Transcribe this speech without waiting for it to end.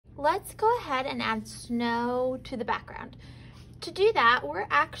let's go ahead and add snow to the background. To do that, we're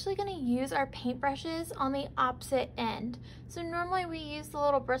actually going to use our paintbrushes on the opposite end. So normally we use the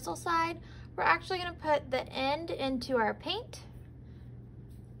little bristle side. We're actually going to put the end into our paint,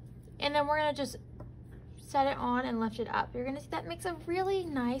 and then we're going to just set it on and lift it up. You're going to see that makes a really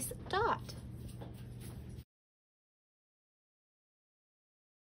nice dot.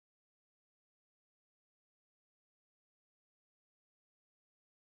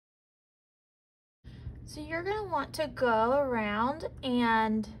 So you're going to want to go around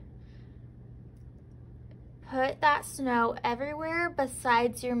and put that snow everywhere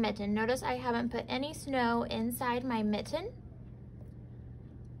besides your mitten. Notice I haven't put any snow inside my mitten.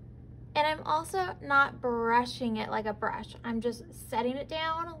 And I'm also not brushing it like a brush. I'm just setting it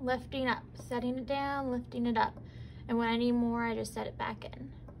down, lifting up, setting it down, lifting it up. And when I need more, I just set it back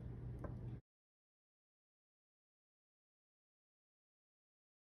in.